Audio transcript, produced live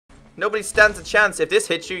Nobody stands a chance. If this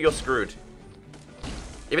hits you, you're screwed.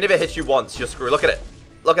 Even if it hits you once, you're screwed. Look at it.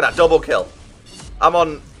 Look at that. Double kill. I'm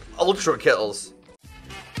on ultra kills.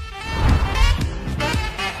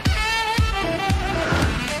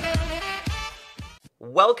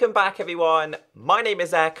 Welcome back, everyone. My name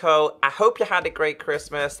is Echo. I hope you had a great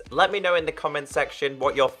Christmas. Let me know in the comment section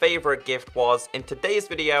what your favorite gift was. In today's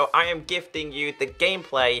video, I am gifting you the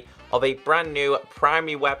gameplay of a brand new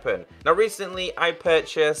primary weapon. Now, recently, I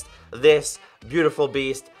purchased this beautiful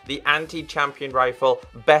beast, the anti-champion rifle,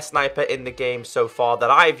 best sniper in the game so far that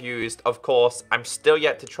I've used. Of course, I'm still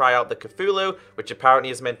yet to try out the Cthulhu, which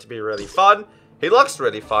apparently is meant to be really fun. He looks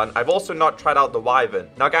really fun. I've also not tried out the Wyvern.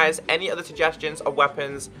 Now, guys, any other suggestions of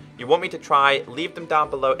weapons you want me to try, leave them down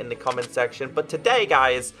below in the comment section. But today,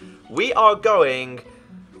 guys, we're going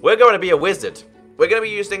to be a wizard. We're going to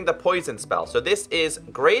be using the poison spell. So this is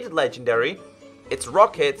graded legendary. It's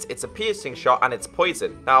rockets, it's a piercing shot, and it's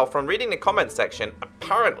poison. Now, from reading the comment section,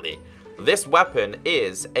 apparently this weapon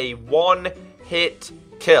is a one-hit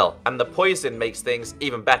kill, and the poison makes things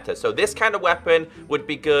even better. So this kind of weapon would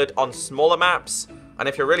be good on smaller maps, and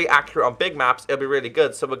if you're really accurate on big maps, it'll be really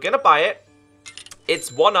good. So we're gonna buy it.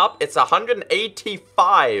 It's one up. It's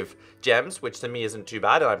 185 gems, which to me isn't too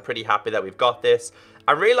bad, and I'm pretty happy that we've got this.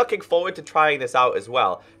 I'm really looking forward to trying this out as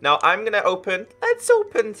well. Now, I'm gonna let's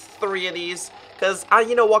open 3 of these, because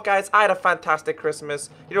you know what, guys, I had a fantastic Christmas.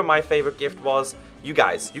 You know what my favorite gift was? You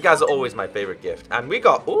guys are always my favorite gift. And we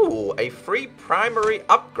got, ooh, a free primary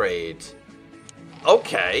upgrade.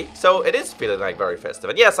 Okay, so it is feeling like very festive.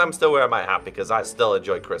 And yes, I'm still wearing my hat because I still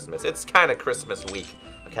enjoy Christmas. It's kind of Christmas week,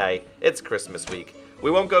 okay? It's Christmas week.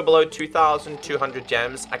 We won't go below 2,200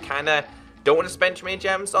 gems. I kind of don't want to spend too many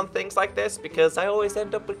gems on things like this because I always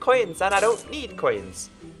end up with coins, and I don't need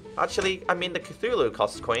coins. Actually, I mean, the Cthulhu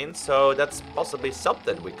costs coins, so that's possibly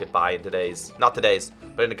something we could buy in not today's,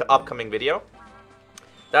 but in the upcoming video.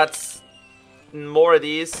 That's more of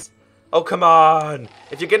these. Oh, come on.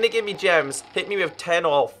 If you're going to give me gems, hit me with 10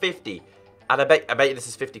 or 50. And I bet you this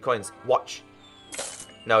is 50 coins. Watch.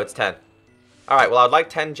 No, it's 10. All right, well, I'd like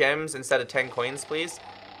 10 gems instead of 10 coins, please.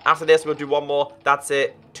 After this, we'll do one more. That's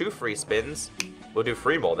it. 2 free spins. We'll do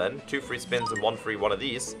 3 more then. 2 free spins and 1 free one of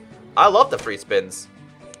these. I love the free spins.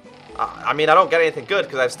 I mean, I don't get anything good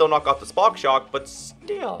because I've still not got the Spark Shark, but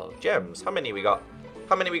still, gems. How many we got?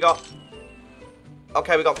 How many we got?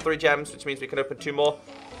 Okay, we got 3 gems, which means we can open 2 more.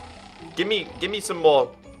 Give me some more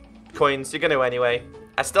coins. You're going to anyway.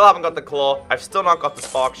 I still haven't got the Claw. I've still not got the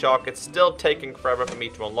Spark Shark. It's still taking forever for me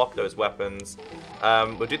to unlock those weapons.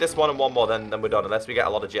 We'll do this one and one more, then we're done, unless we get a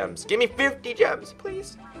lot of gems. Give me 50 gems,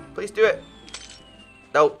 please. Please do it.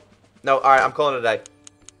 No. No, all right, I'm calling it a day.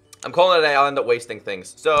 I'm calling it a day. I'll end up wasting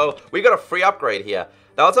things. So, we got a free upgrade here.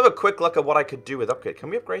 Now, let's have a quick look at what I could do with upgrade. Can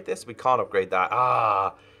we upgrade this? We can't upgrade that.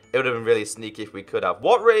 It would have been really sneaky if we could have.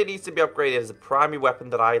 What really needs to be upgraded is a primary weapon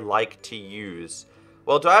that I like to use.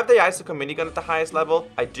 Well, do I have the Icicle Minigun at the highest level?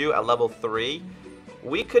 I do at level 3.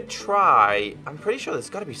 We could try... I'm pretty sure there's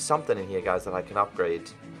got to be something in here, guys, that I can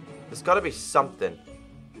upgrade. There's got to be something.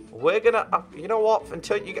 We're going to... You know what? I'm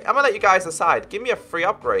going to let you guys decide. Give me a free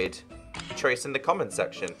upgrade choice in the comment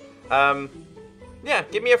section. Yeah,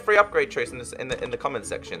 give me a free upgrade choice in the comment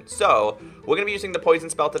section. So, we're going to be using the poison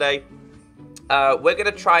spell today. We're going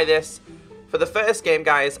to try this. For the first game,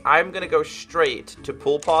 guys, I'm going to go straight to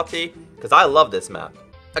Pool Party, because I love this map.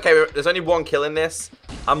 Okay, there's only 1 kill in this.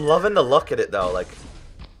 I'm loving the look at it, though. Like,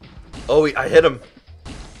 oh, I hit him.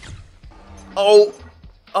 Oh,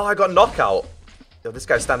 I got knockout. Yo, this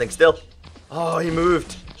guy's standing still. Oh, he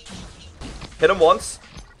moved. Hit him once.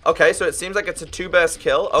 Okay, so it seems like it's a 2-burst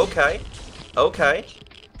kill. Okay. Okay.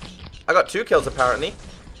 I got 2 kills, apparently.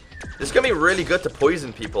 This is going to be really good to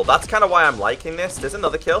poison people. That's kind of why I'm liking this. There's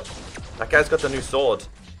another kill. That guy's got the new sword.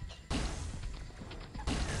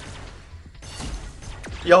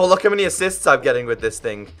 Yo, look how many assists I'm getting with this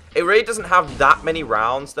thing. It really doesn't have that many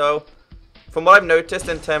rounds, though. From what I've noticed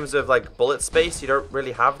in terms of, like, bullet space, you don't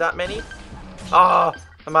really have that many.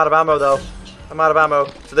 I'm out of ammo, though. I'm out of ammo.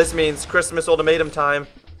 So this means Christmas ultimatum time.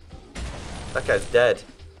 That guy's dead.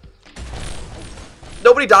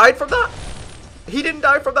 Nobody died from that? He didn't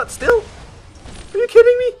die from that still? Are you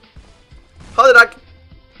kidding me? How did I...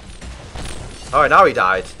 Alright, now he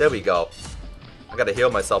died. There we go. I gotta heal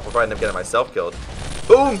myself before I end up getting myself killed.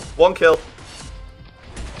 Boom! 1 kill.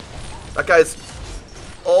 That guy's...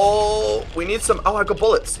 Oh, we need some... Oh, I got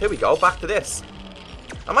bullets. Here we go. Back to this.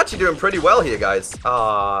 I'm actually doing pretty well here, guys. No,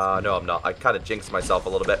 I'm not. I kind of jinxed myself a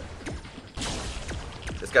little bit.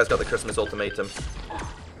 This guy's got the Christmas ultimatum.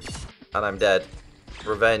 And I'm dead.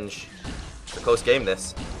 Revenge. It's a close game,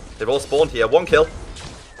 this. They've all spawned here. 1 kill.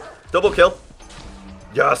 Double kill.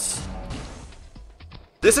 Yes.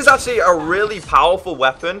 This is actually a really powerful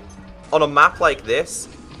weapon on a map like this.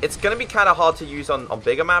 It's going to be kind of hard to use on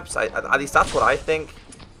bigger maps. At least that's what I think.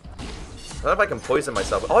 I don't know if I can poison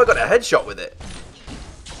myself. Oh, I got a headshot with it.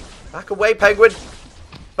 Back away, penguin.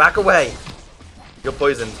 Back away. You're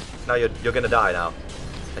poisoned. Now you're going to die now.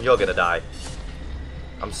 And you're going to die.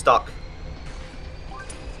 I'm stuck.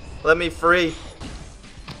 Let me free.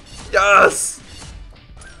 Yes!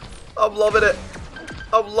 I'm loving it.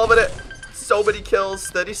 I'm loving it. So many kills.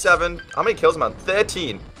 37. How many kills, man?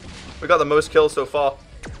 13. We got the most kills so far.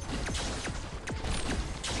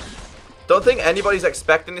 Don't think anybody's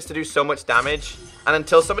expecting this to do so much damage. And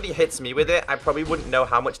until somebody hits me with it, I probably wouldn't know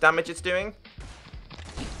how much damage it's doing.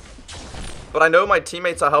 But I know my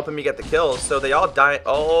teammates are helping me get the kills, so they are dying.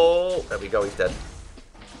 Oh, there we go. He's dead.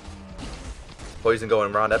 Poison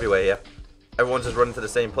going around everywhere here. Everyone's just running to the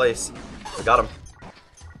same place. We got him.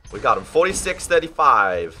 We got him.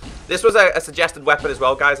 46-35. This was a suggested weapon as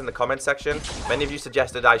well, guys, in the comment section. Many of you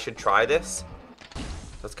suggested I should try this.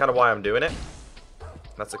 That's kind of why I'm doing it.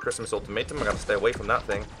 That's a Christmas ultimatum. I gotta stay away from that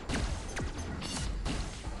thing.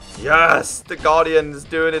 Yes! The Guardian's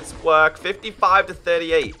doing its work.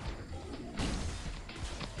 55-38.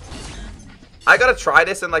 I gotta try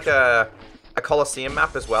this in like a Coliseum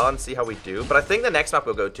map as well and see how we do. But I think the next map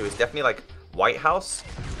we'll go to is definitely like White House.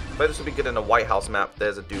 I think this would be good in a White House map.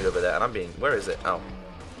 There's a dude over there and I'm being... Where is it? Oh.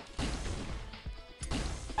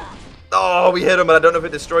 Oh, we hit him, but I don't know if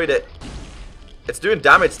it destroyed it. It's doing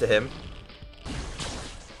damage to him.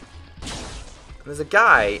 There's a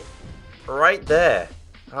guy right there.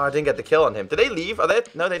 Oh, I didn't get the kill on him. Did they leave? Are they?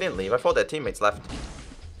 No, they didn't leave. I thought their teammates left.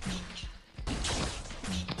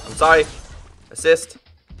 I'm sorry. Assist.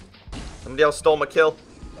 Somebody else stole my kill.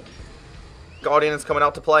 Guardian is coming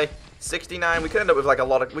out to play. 69. We could end up with like a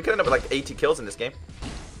lot of... We could end up with like 80 kills in this game.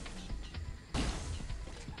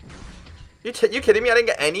 You kidding me? I didn't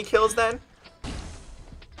get any kills then?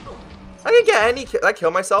 I didn't get any kills. Did I kill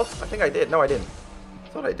myself? I think I did. No, I didn't. I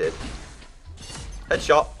thought I did.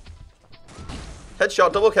 Headshot.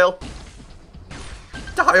 Headshot, double kill.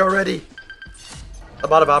 Die already.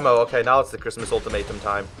 I'm out of ammo. Okay, now it's the Christmas ultimatum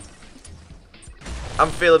time. I'm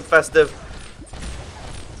feeling festive.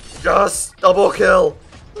 Just double kill.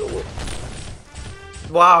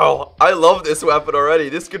 Wow, I love this weapon already.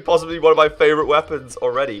 This could possibly be one of my favorite weapons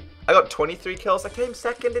already. I got 23 kills. I came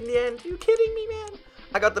second in the end. Are you kidding me, man?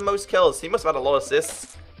 I got the most kills. He must have had a lot of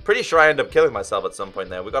assists. Pretty sure I ended up killing myself at some point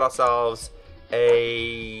there. We got ourselves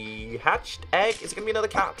a hatched egg. Is it going to be another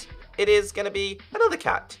cat? It is going to be another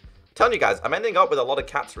cat. I'm telling you guys, I'm ending up with a lot of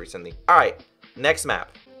cats recently. All right, next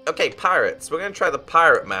map. Okay, pirates. We're going to try the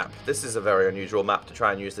pirate map. This is a very unusual map to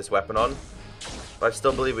try and use this weapon on. But I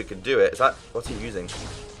still believe we can do it. Is that... What's he using?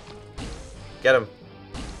 Get him.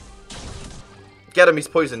 Get him, he's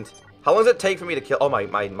poisoned. How long does it take for me to kill... Oh,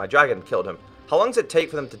 my dragon killed him. How long does it take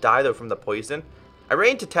for them to die, though, from the poison? I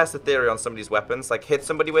really need to test the theory on some of these weapons. Like, hit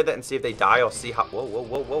somebody with it and see if they die or see how... Whoa, whoa,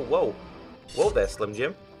 whoa, whoa, whoa. Whoa there, Slim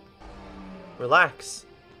Jim. Relax.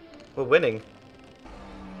 We're winning.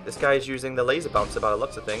 This guy is using the laser bouncer by the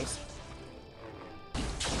looks of things.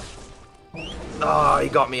 Oh, he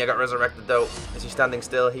got me. I got resurrected, though. Is he standing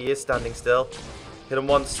still? He is standing still. Hit him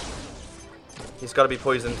once. He's got to be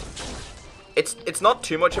poisoned. It's not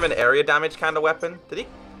too much of an area damage kind of weapon. Did he?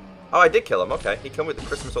 Oh, I did kill him. Okay. He came with the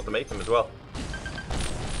Christmas ultimatum as well.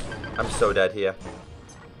 I'm so dead here.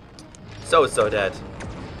 So dead.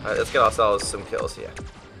 Alright, let's get ourselves some kills here.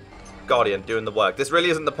 Guardian doing the work. This really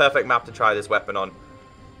isn't the perfect map to try this weapon on.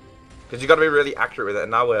 Because you got to be really accurate with it.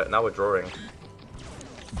 And now we're drawing.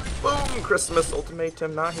 Boom! Christmas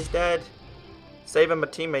ultimatum. Nah, he's dead. Saving my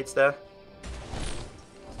teammates there.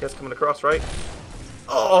 This guy's coming across, right?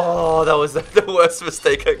 Oh, that was the worst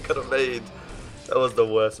mistake I could have made. That was the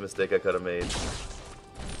worst mistake I could have made.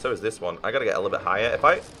 So is this one. I got to get a little bit higher. If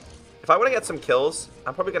I want to get some kills,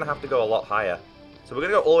 I'm probably going to have to go a lot higher. So we're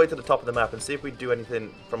going to go all the way to the top of the map and see if we do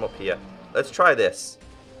anything from up here. Let's try this.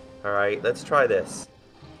 Alright, let's try this.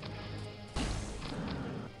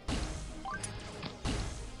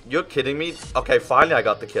 You're kidding me? Okay, finally I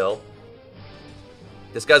got the kill.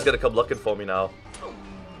 This guy's going to come looking for me now.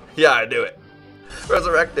 Yeah, I knew it.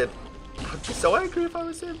 Resurrected. I'd be so angry if I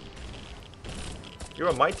was him. You're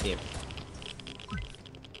on my team.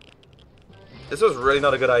 This was really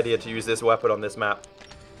not a good idea to use this weapon on this map.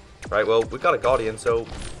 Right, well, we've got a Guardian, so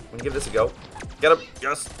we can give this a go. Get him.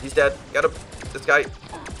 Yes, he's dead. Get him. This guy.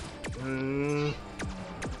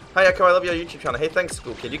 Hi, Echo. I love your YouTube channel. Hey, thanks,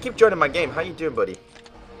 School Kid. You keep joining my game. How you doing, buddy?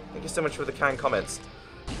 Thank you so much for the kind comments.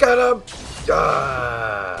 Get him!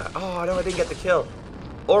 Ah! Oh, no, I didn't get the kill.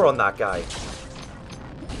 Or on that guy.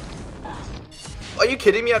 Are you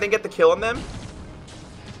kidding me? I didn't get the kill on them?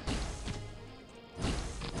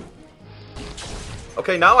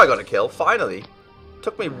 Okay, now I got a kill. Finally.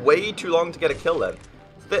 Took me way too long to get a kill then.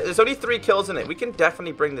 There's only 3 kills in it. We can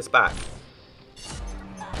definitely bring this back.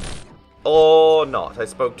 Or not. I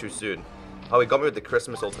spoke too soon. Oh, he got me with the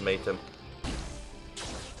Christmas ultimatum.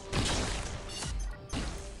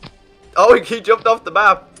 Oh, he jumped off the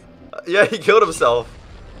map. Yeah, he killed himself.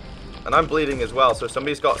 And I'm bleeding as well. So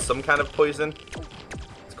somebody's got some kind of poison.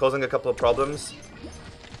 It's causing a couple of problems.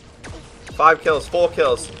 5 kills. 4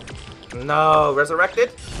 kills. No.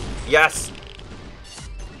 Resurrected? Yes.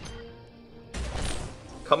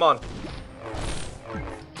 Come on.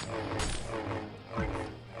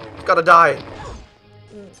 It's gotta die.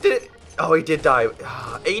 Did it? Oh, he did die.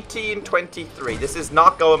 18-23. This is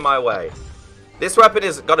not going my way. This weapon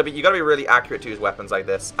is gotta be. You gotta be really accurate to use weapons like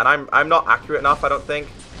this, and I'm not accurate enough. I don't think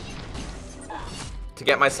to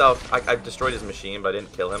get myself. I destroyed his machine, but I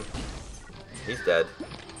didn't kill him. He's dead.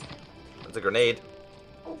 That's a grenade.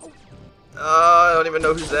 I don't even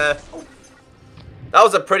know who's there. That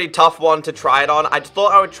was a pretty tough one to try it on. I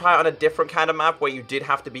thought I would try it on a different kind of map where you did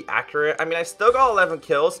have to be accurate. I mean, I still got 11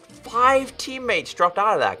 kills. 5 teammates dropped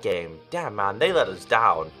out of that game. Damn, man, they let us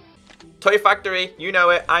down. Toy Factory, you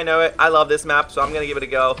know it, I know it. I love this map, so I'm going to give it a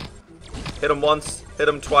go. Hit him once, hit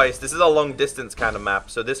him twice. This is a long distance kind of map,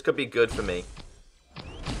 so this could be good for me.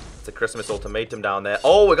 It's a Christmas ultimatum down there.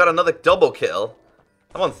 Oh, we got another double kill.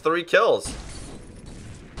 I'm on 3 kills.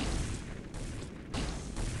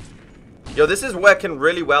 Yo, this is working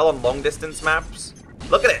really well on long distance maps.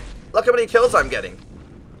 Look at it. Look how many kills I'm getting.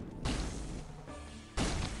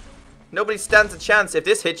 Nobody stands a chance. If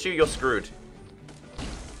this hits you, you're screwed.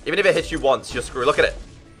 Even if it hits you once, you're screwed. Look at it.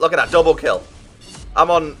 Look at that double kill. I'm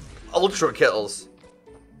on ultra kills.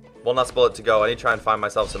 One last bullet to go. I need to try and find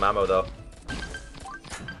myself some ammo, though.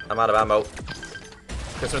 I'm out of ammo.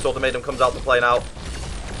 Christmas ultimatum comes out to play now.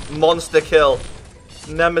 Monster kill.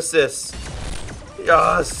 Nemesis.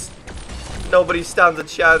 Yes. Nobody stands a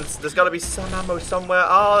chance. There's got to be some ammo somewhere.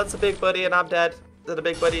 Oh, it's a big buddy and I'm dead. Is it a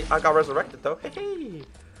big buddy? I got resurrected though. Hey,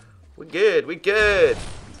 we good. We good.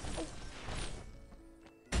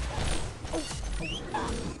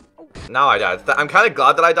 Now I died. I'm kind of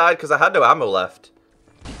glad that I died because I had no ammo left.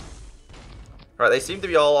 Alright, they seem to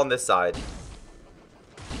be all on this side.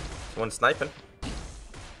 One sniping.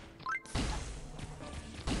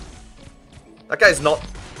 That guy's not.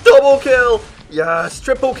 Double kill. Yes,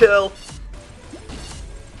 triple kill.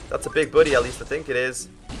 That's a big buddy, at least I think it is.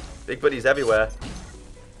 Big buddies everywhere.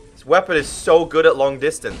 This weapon is so good at long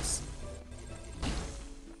distance.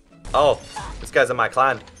 Oh, this guy's in my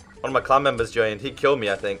clan. One of my clan members joined. He killed me,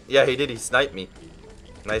 I think. Yeah, he did. He sniped me.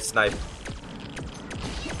 Nice snipe.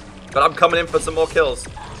 But I'm coming in for some more kills.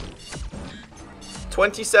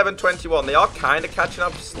 27-21. They are kind of catching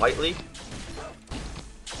up slightly.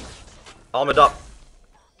 Armored up.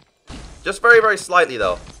 Just very, very slightly,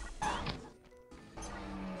 though.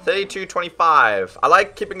 32-25. I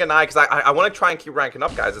like keeping an eye because I want to try and keep ranking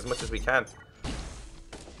up, guys, as much as we can.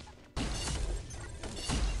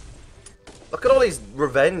 Look at all these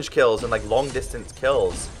revenge kills and like long distance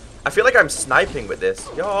kills. I feel like I'm sniping with this.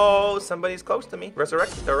 Yo, somebody's close to me.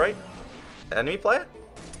 Resurrected, alright. Enemy player?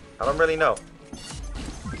 I don't really know.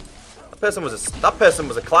 That person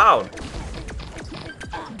was a clown.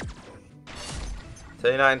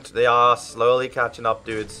 39. They are slowly catching up,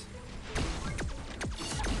 dudes.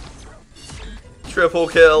 Triple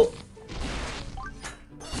kill.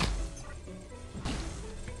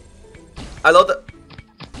 I love that.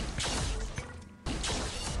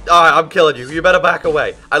 Alright, I'm killing you. You better back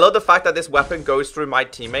away. I love the fact that this weapon goes through my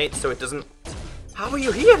teammates, so it doesn't... How are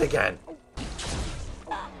you here again?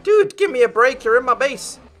 Dude, give me a break. You're in my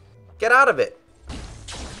base. Get out of it.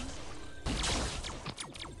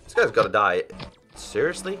 This guy's gotta die.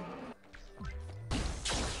 Seriously?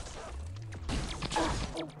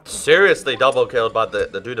 Seriously double killed by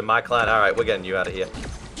the dude in my clan. Alright, we're getting you out of here.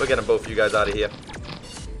 We're getting both of you guys out of here.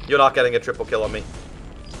 You're not getting a triple kill on me.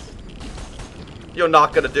 You're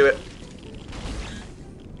not gonna do it.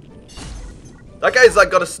 That guy's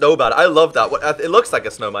like got a snowman. I love that. It looks like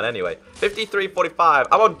a snowman anyway. 53-45.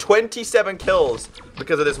 I'm on 27 kills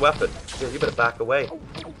because of this weapon. Yeah, you better back away.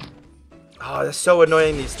 Oh, they're so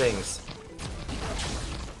annoying, these things.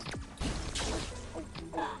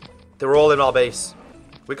 They're all in our base.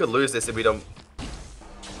 We could lose this if we don't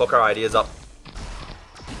hook our ideas up.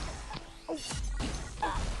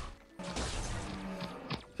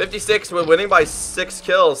 $56, we're winning by 6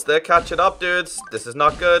 kills. They're catching up, dudes. This is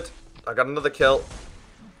not good. I got another kill.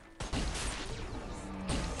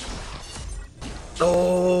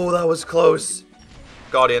 Oh, that was close.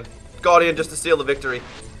 Guardian. Guardian just to steal the victory.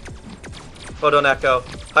 Hold on, Echo.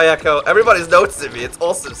 Hi, Echo. Everybody's noticing me. It's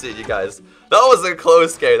awesome seeing you guys. That was a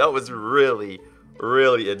close game. That was really,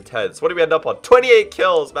 really intense. What did we end up on? 28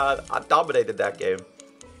 kills, man. I dominated that game.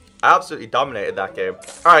 I absolutely dominated that game.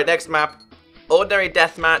 All right, next map. Ordinary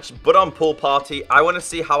deathmatch, but on pool party. I want to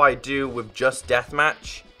see how I do with just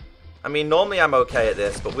deathmatch. I mean, normally I'm okay at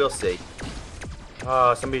this, but we'll see.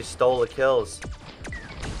 Oh, somebody stole the kills.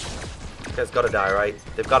 This guy's got to die, right?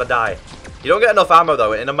 They've got to die. You don't get enough ammo,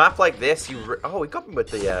 though. In a map like this, you... Oh, we got him with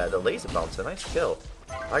the laser bouncer. Nice kill.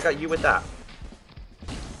 I got you with that.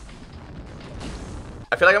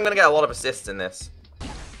 I feel like I'm going to get a lot of assists in this.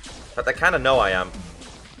 But I kind of know I am.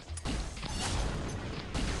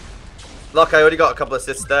 Look, I already got a couple of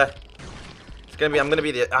assists there. It's gonna be... I'm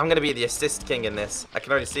gonna be the assist king in this. I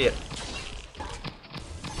can already see it.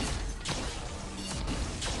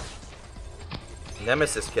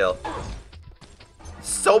 Nemesis kill.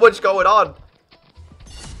 So much going on.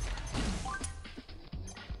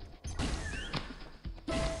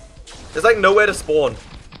 There's like nowhere to spawn.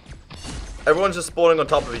 Everyone's just spawning on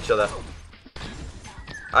top of each other.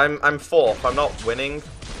 I'm fourth. I'm not winning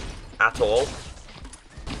at all.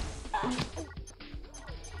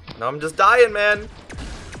 No, I'm just dying, man.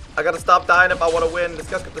 I gotta stop dying if I want to win. This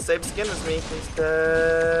guy's got the same skin as me. He's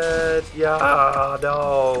dead. Yeah,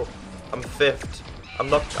 no. I'm fifth. I'm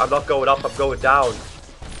not going up. I'm going down.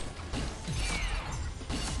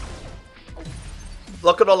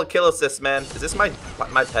 Look at all the kill assists, man. Is this my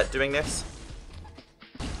pet doing this?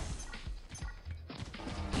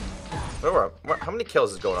 How many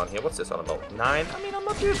kills is going on here? What's this on about? 9? I mean, I'm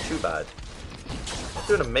not doing too bad. I'm not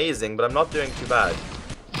doing amazing, but I'm not doing too bad.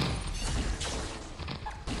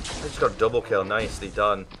 I just got a double kill. Nicely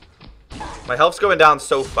done. My health's going down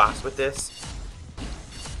so fast with this.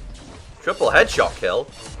 Triple headshot kill.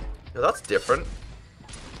 Yo, that's different.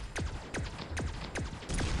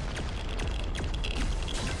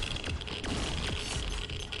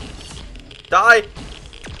 Die!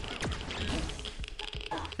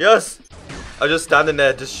 Yes! I'm just standing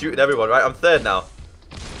there, just shooting everyone, right? I'm third now.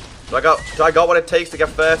 Do I got what it takes to get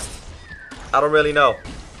first? I don't really know.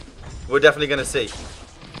 We're definitely gonna see.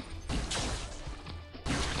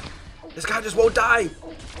 This guy just won't die!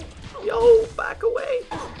 Yo, back away!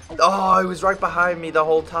 Oh, he was right behind me the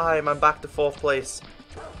whole time. I'm back to 4th place.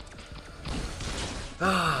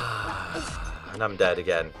 And I'm dead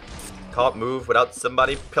again. Can't move without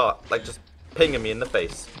somebody like just pinging me in the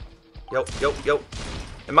face. Yo, yo, yo.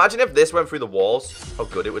 Imagine if this went through the walls. How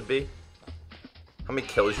good it would be. How many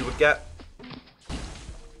kills you would get.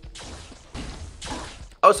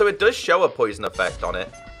 Oh, so it does show a poison effect on it.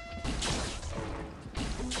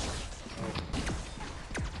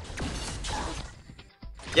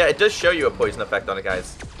 Yeah, it does show you a poison effect on it,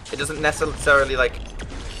 guys. It doesn't necessarily, like,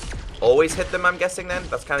 always hit them, I'm guessing, then.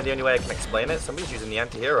 That's kind of the only way I can explain it. Somebody's using the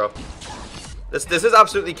anti-hero. This is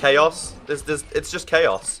absolutely chaos. It's just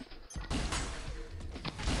chaos.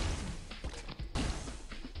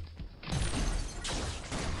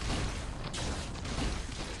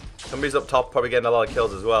 Somebody's up top, probably getting a lot of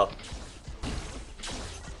kills as well.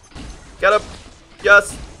 Get up!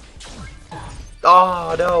 Yes!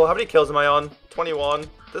 Oh, no. How many kills am I on? 21.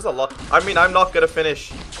 There's a lot. I mean, I'm not going to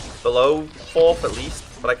finish below 4th at least,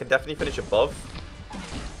 but I can definitely finish above.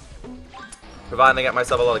 Providing I get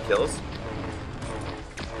myself a lot of kills.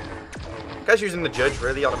 Guy's using the judge,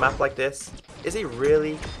 really, on a map like this? Is he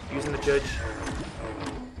really using the judge?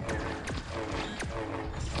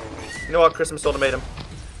 You know what? Christmas order made him.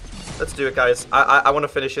 Let's do it, guys. I want to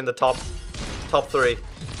finish in the top 3.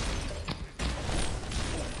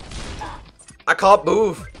 I can't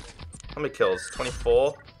move. How many kills?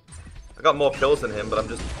 24. I got more kills than him, but I'm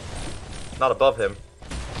just not above him.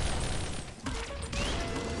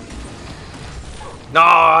 No,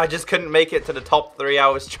 I just couldn't make it to the top 3. I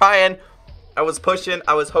was trying. I was pushing.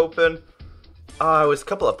 I was hoping. I was a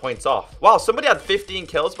couple of points off. Wow, somebody had 15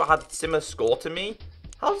 kills but had similar score to me.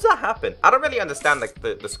 How does that happen? I don't really understand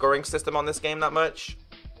the scoring system on this game that much.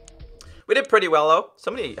 We did pretty well, though.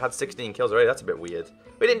 Somebody had 16 kills already. That's a bit weird.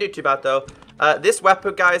 We didn't do too bad, though. This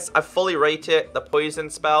weapon, guys, I fully rate it. The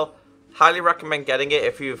poison spell. Highly recommend getting it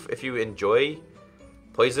if you enjoy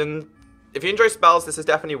poison. If you enjoy spells, this is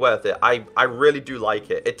definitely worth it. I really do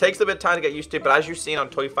like it. It takes a bit of time to get used to, but as you've seen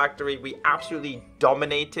on Toy Factory, we absolutely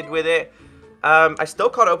dominated with it. I still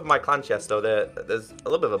can't open my clan chest, though. There's a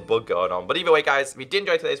little bit of a bug going on. But either way, guys, if you did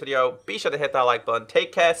enjoy today's video, be sure to hit that like button.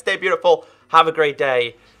 Take care, stay beautiful, have a great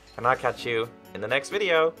day, and I'll catch you in the next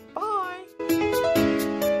video. Bye!